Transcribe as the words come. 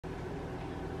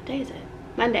day is it?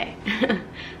 Monday.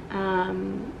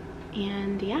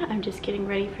 And yeah, I'm just getting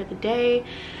ready for the day.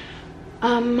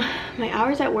 My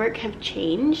hours at work have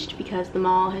changed because the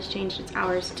mall has changed its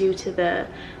hours due to the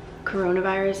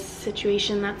coronavirus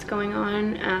situation that's going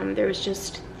on. There was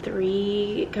just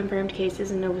 3 confirmed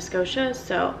cases in Nova Scotia,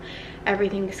 so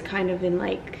everything's kind of in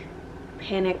like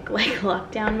panic, like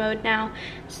lockdown mode now.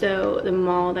 So the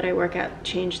mall that I work at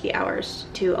changed the hours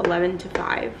to 11 to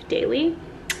 5 daily.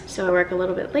 So I work a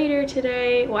little bit later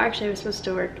today. Well, actually I was supposed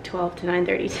to work 12 to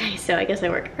 9:30 today, so I guess I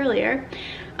work earlier.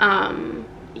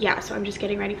 Yeah, so I'm just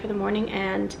getting ready for the morning,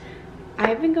 and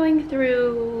I've been going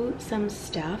through some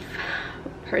stuff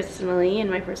personally in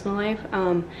my personal life.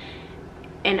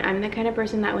 And I'm the kind of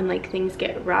person that when like things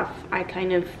get rough, I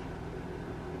kind of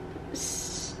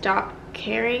stop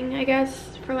caring, I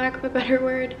guess, for lack of a better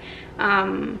word.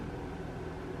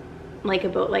 Like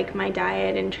about like my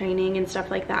diet and training and stuff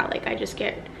like that. Like I just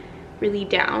get really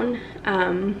down.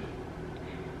 And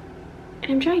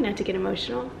I'm trying not to get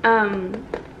emotional.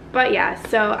 But yeah,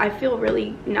 so I feel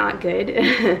really not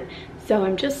good. So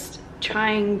I'm just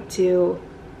trying to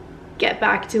get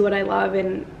back to what I love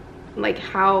and like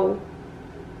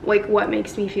what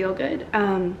makes me feel good.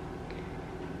 I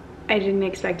didn't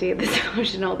expect to get this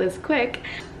emotional this quick.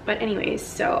 But anyways,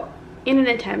 so in an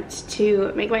attempt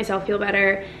to make myself feel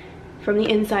better from the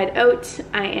inside out,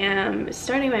 I am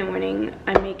starting my morning.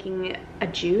 I'm making a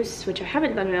juice, which I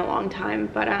haven't done in a long time,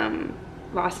 but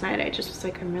last night I just was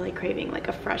like, I'm really craving like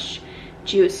a fresh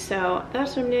juice. So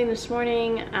that's what I'm doing this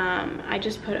morning. I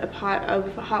just put a pot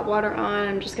of hot water on.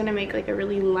 I'm just gonna make like a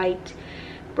really light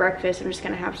breakfast. I'm just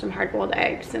gonna have some hard-boiled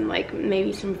eggs and like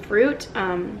maybe some fruit,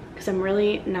 because I'm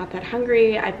really not that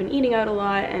hungry. I've been eating out a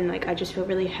lot, and like I just feel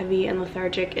really heavy and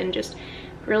lethargic and just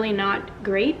really not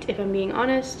great, if I'm being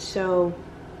honest. So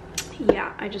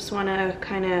yeah, I just want to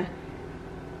kind of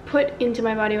put into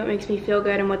my body what makes me feel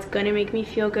good and what's gonna make me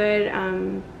feel good,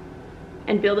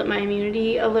 and build up my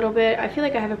immunity a little bit. I feel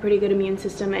like I have a pretty good immune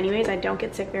system anyways. I don't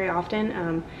get sick very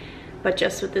often, but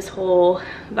just with this whole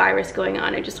virus going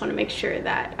on, I just want to make sure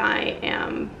that I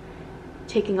am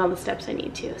taking all the steps I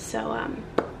need to. So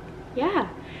yeah,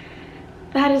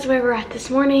 that is where we're at this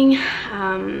morning.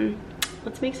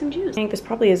 Let's make some juice. I think this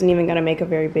probably isn't even gonna make a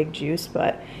very big juice,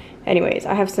 but anyways,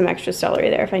 I have some extra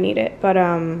celery there if I need it. But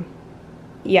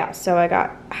yeah, so I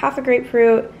got half a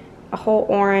grapefruit, a whole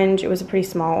orange. It was a pretty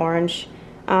small orange,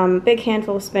 big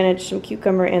handful of spinach, some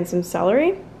cucumber, and some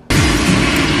celery.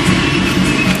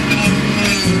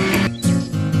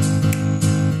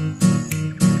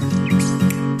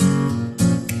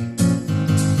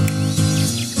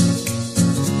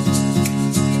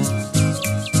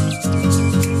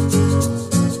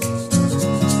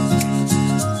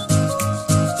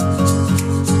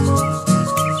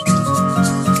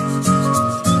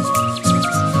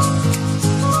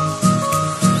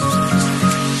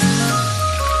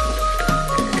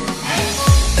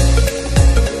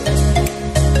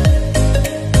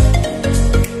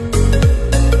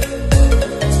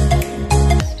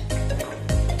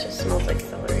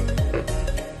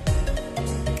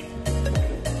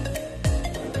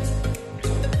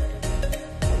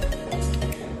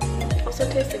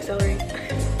 Tastes like celery.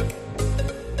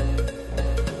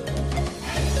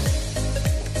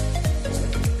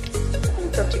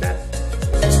 It's not too bad.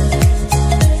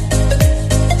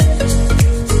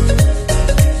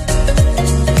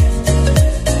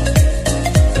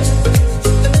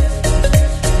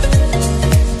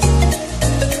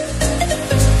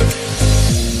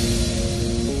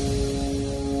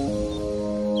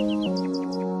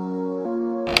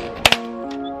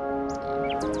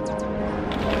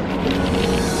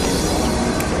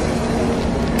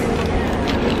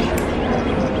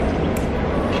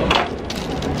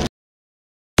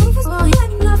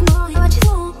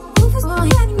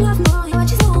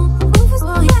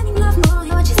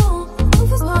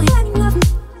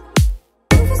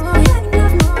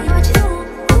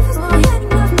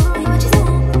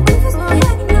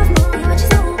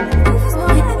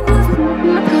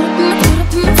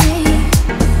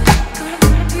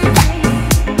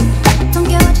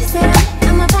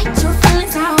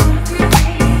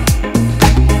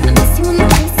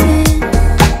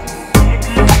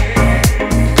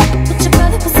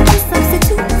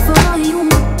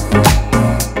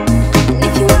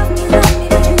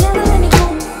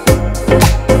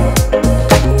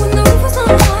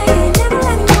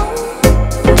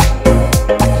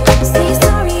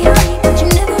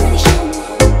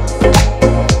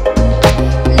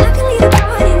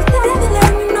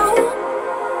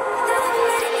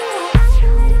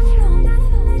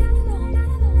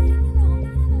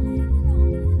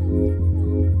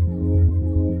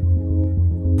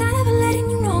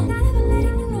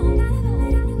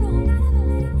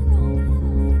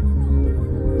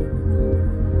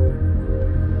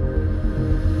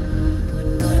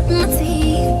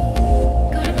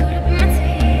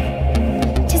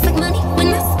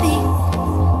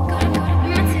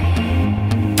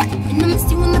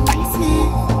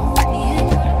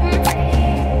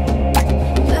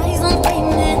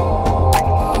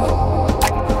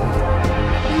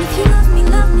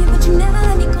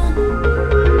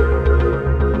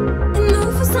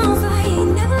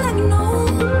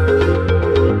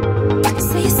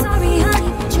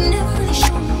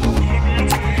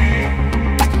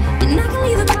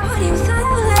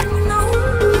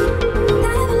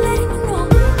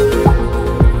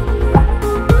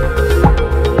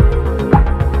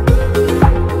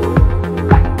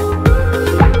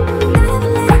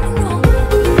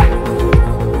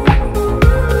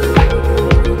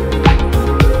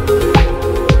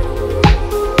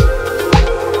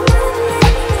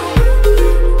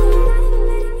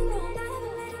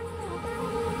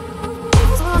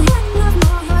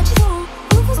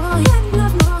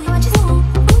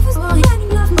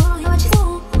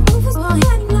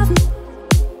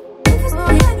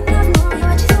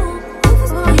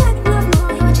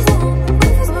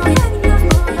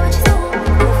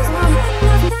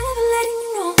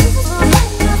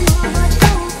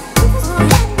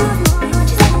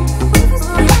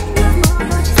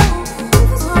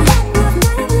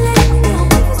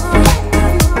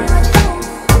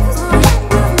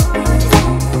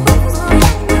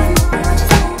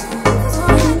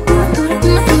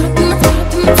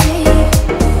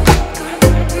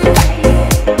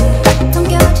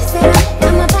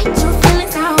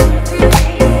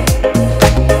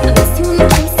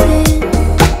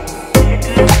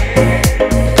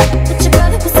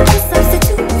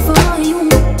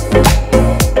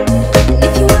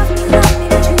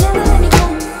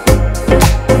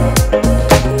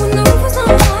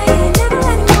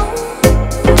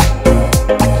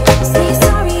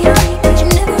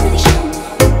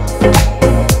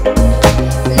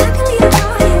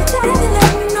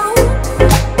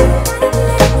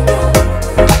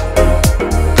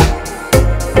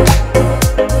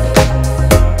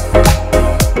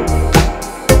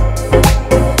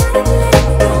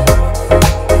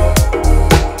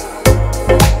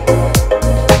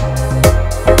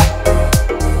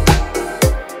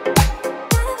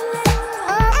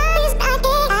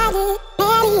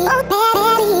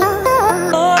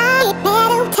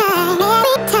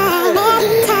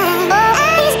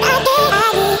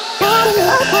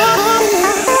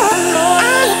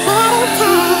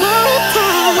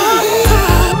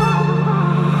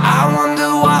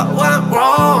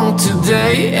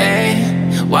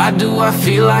 I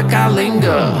feel like I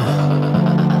linger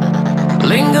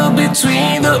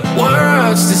between the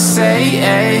words to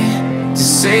say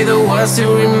the words to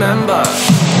remember.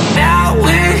 Now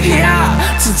we're here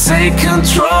to take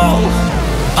control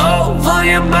over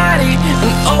your body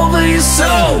and over your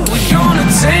soul. We're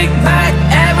gonna take back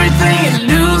everything and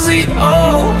lose it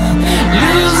all.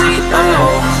 Lose it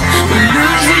all. We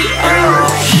lose it all.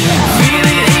 Feel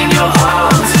it in your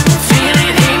arms, feel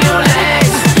it in your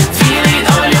legs, feel it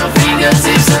on your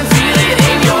fingertips and feel it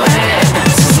in your head.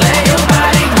 Just let your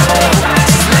body go,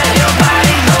 just let your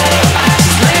body go,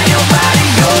 just let your body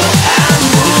go and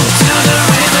move to the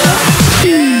rhythm.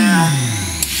 Yeah.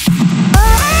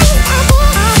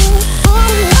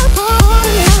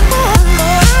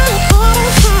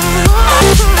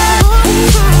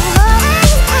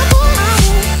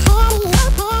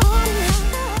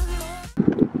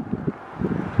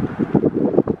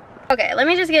 Okay, let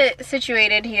me just get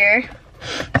situated here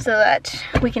so that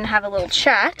we can have a little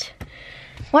chat.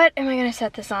 What am I gonna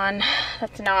set this on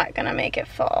that's not gonna make it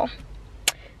fall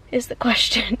is the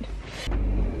question.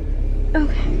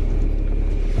 Okay.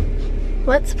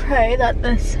 Let's pray that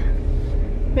this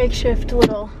makeshift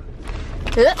little...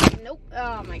 Nope.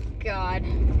 Oh my god.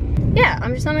 Yeah,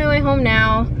 I'm just on my way home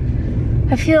now.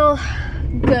 I feel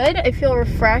good. I feel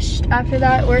refreshed after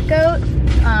that workout.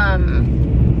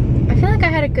 I feel like I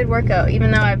had a good workout, even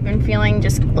though I've been feeling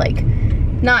just like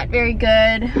not very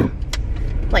good,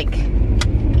 like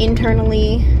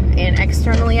internally and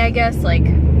externally, I guess, like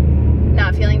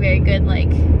not feeling very good, like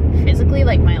physically,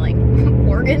 like my like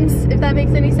organs, if that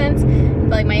makes any sense.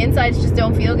 But, like my insides just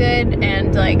don't feel good,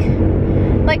 and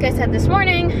like I said this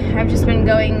morning, I've just been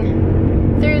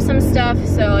going through some stuff,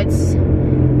 so it's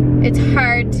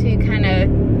hard to kind of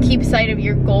keep sight of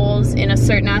your goals in a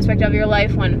certain aspect of your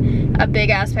life when a big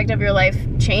aspect of your life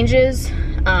changes.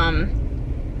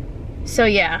 So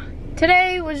yeah,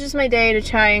 today was just my day to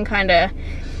try and kind of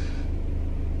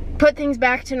put things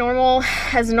back to normal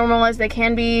as they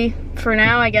can be for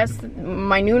now, I guess.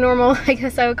 My new normal, I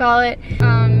guess I would call it.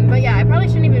 But yeah, I probably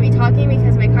shouldn't even be talking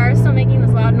because my car is still making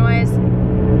this loud noise.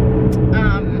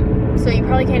 So you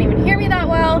probably can't even hear me that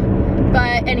well.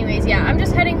 But anyways, yeah, I'm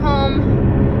just heading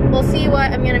home. We'll see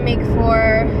what I'm gonna make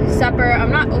for supper. I'm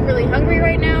not overly hungry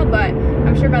right now, but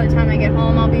I'm sure by the time I get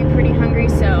home I'll be pretty hungry,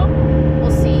 so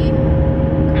we'll see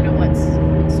kind of what's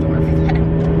in store for that.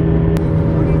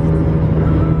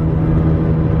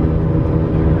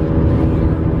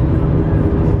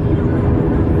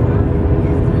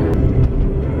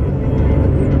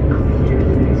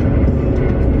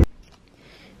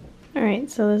 Alright,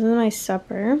 so this is my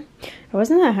supper. I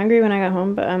wasn't that hungry when I got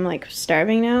home, but I'm like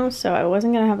starving now, so I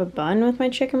wasn't gonna have a bun with my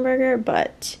chicken burger,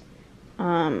 but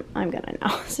I'm gonna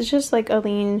now. So it's just like a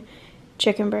lean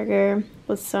chicken burger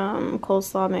with some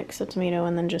coleslaw mix, a tomato,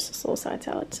 and then just a little side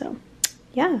salad. So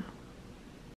yeah.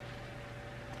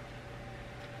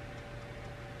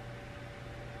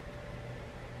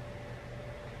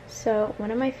 So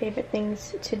one of my favorite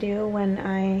things to do when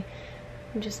I'm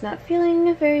just not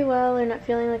feeling very well or not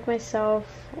feeling like myself,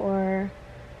 or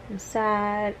I'm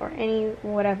sad, or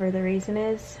whatever the reason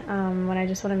is, when I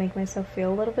just want to make myself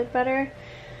feel a little bit better,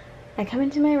 I come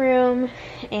into my room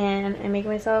and I make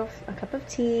myself a cup of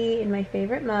tea in my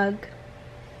favorite mug.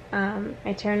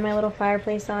 I turn my little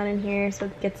fireplace on in here so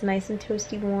it gets nice and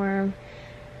toasty warm.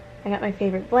 I got my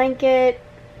favorite blanket,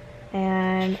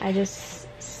 and I just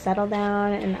settle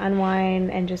down and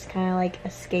unwind and just kind of like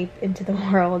escape into the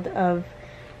world of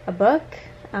a book.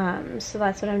 So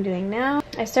that's what I'm doing now.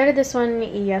 I started this one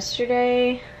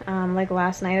yesterday, like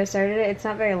last night I started it. It's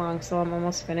not very long, so I'm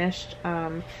almost finished.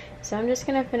 So I'm just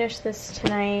gonna finish this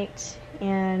tonight,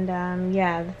 and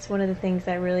yeah, that's one of the things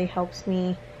that really helps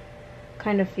me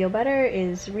kind of feel better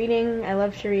is reading. I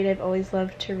love to read. I've always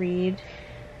loved to read.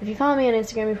 If you follow me on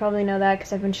Instagram, you probably know that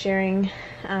because I've been sharing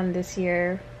this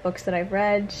year books that I've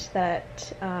read,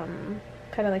 that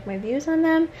kind of like my views on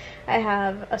them. I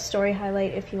have a story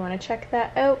highlight if you want to check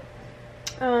that out.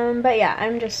 But yeah,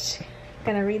 I'm just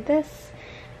gonna read this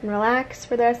and relax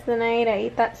for the rest of the night. I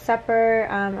ate that supper.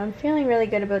 I'm feeling really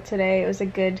good about today. It was a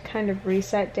good kind of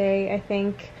reset day, I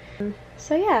think.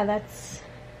 So yeah, that's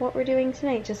what we're doing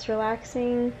tonight. Just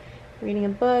relaxing, reading a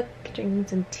book, drinking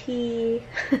some tea.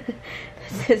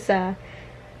 This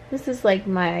is like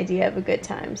my idea of a good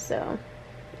time, so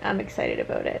I'm excited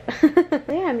about it.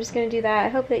 Yeah, I'm just gonna do that. I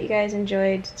hope that you guys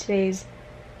enjoyed today's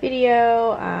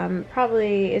video.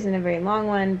 Probably isn't a very long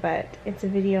one, but it's a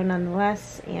video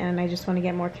nonetheless, and I just want to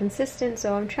get more consistent,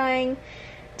 so I'm trying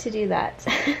to do that.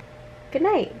 Good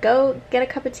night. Go get a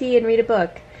cup of tea and read a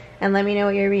book, and let me know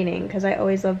what you're reading, because I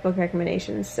always love book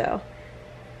recommendations. So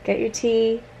get your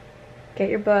tea, get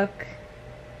your book,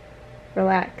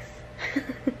 relax.